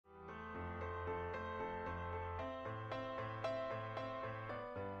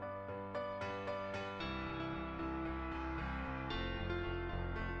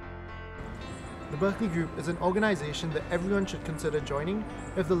Berkeley Group is an organization that everyone should consider joining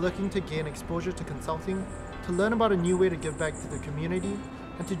if they're looking to gain exposure to consulting, to learn about a new way to give back to the community,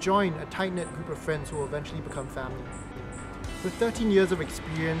 and to join a tight-knit group of friends who will eventually become family. With 13 years of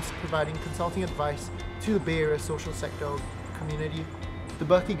experience providing consulting advice to the Bay Area social sector community, the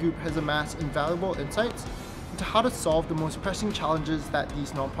Berkeley Group has amassed invaluable insights into how to solve the most pressing challenges that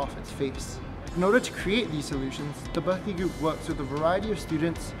these nonprofits face. In order to create these solutions, the Berkeley Group works with a variety of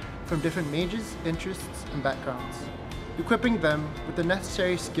students from different majors, interests, and backgrounds, equipping them with the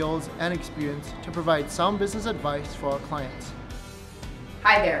necessary skills and experience to provide sound business advice for our clients.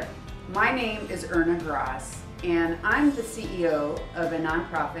 Hi there, my name is Erna Gross, and I'm the CEO of a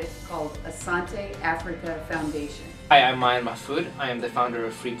nonprofit called Asante Africa Foundation. Hi, I'm Mayan Mahfoud. I am the founder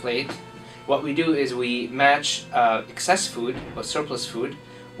of Free Plate. What we do is we match excess food or surplus food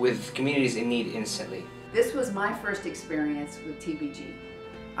with communities in need instantly. This was my first experience with TBG.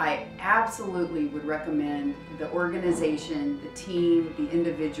 I absolutely would recommend the organization, the team, the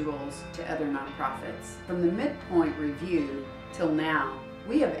individuals to other nonprofits. From the midpoint review till now,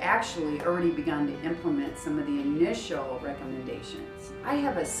 we have actually already begun to implement some of the initial recommendations. I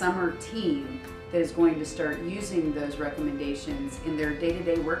have a summer team that is going to start using those recommendations in their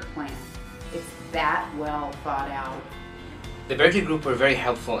day-to-day work plan. It's that well thought out. The Berkeley Group were very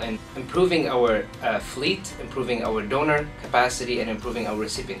helpful in improving our fleet, improving our donor capacity, and improving our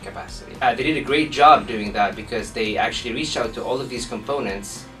recipient capacity. They did a great job doing that because they actually reached out to all of these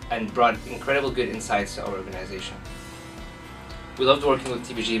components and brought incredible good insights to our organization. We loved working with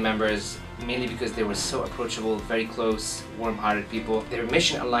TBG members mainly because they were so approachable, very close, warm-hearted people. Their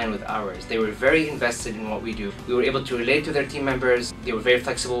mission aligned with ours. They were very invested in what we do. We were able to relate to their team members. They were very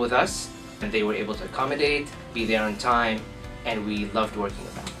flexible with us, and they were able to accommodate, be there on time, and we loved working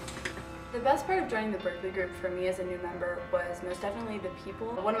with them. The best part of joining the Berkeley Group for me as a new member was most definitely the people.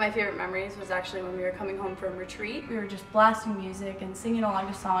 One of my favorite memories was actually when we were coming home from retreat. We were just blasting music and singing along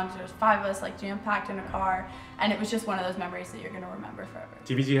to songs. There was 5 of us like jam-packed in a car, and it was just one of those memories that you're going to remember forever.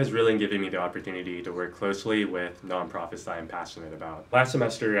 TBG has really given me the opportunity to work closely with nonprofits that I'm passionate about. Last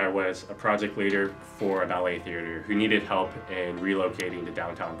semester I was a project leader for a ballet theater who needed help in relocating to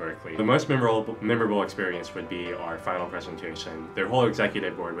downtown Berkeley. The most memorable experience would be our final presentation. Their whole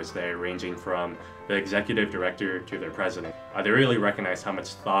executive board was there, ranging from the executive director to their president. They really recognized how much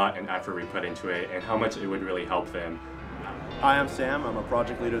thought and effort we put into it and how much it would really help them. Hi, I'm Sam. I'm a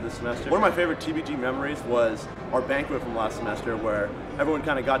project leader this semester. One of my favorite TBG memories was our banquet from last semester where everyone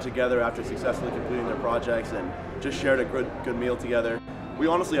kind of got together after successfully completing their projects and just shared a good meal together. We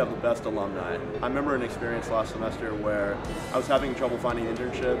honestly have the best alumni. I remember an experience last semester where I was having trouble finding an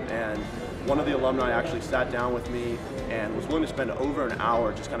internship, and one of the alumni actually sat down with me and was willing to spend over an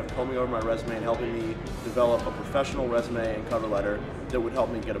hour just kind of combing over my resume and helping me develop a professional resume and cover letter that would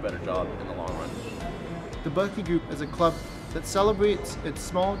help me get a better job in the long run. The Berkeley Group is a club that celebrates its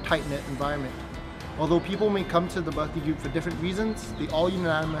small, tight-knit environment. Although people may come to the Berkeley Group for different reasons, they all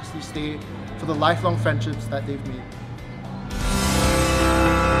unanimously stay for the lifelong friendships that they've made.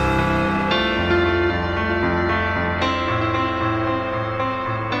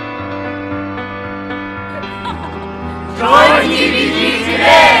 Join TBG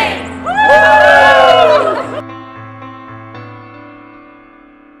today! Woo!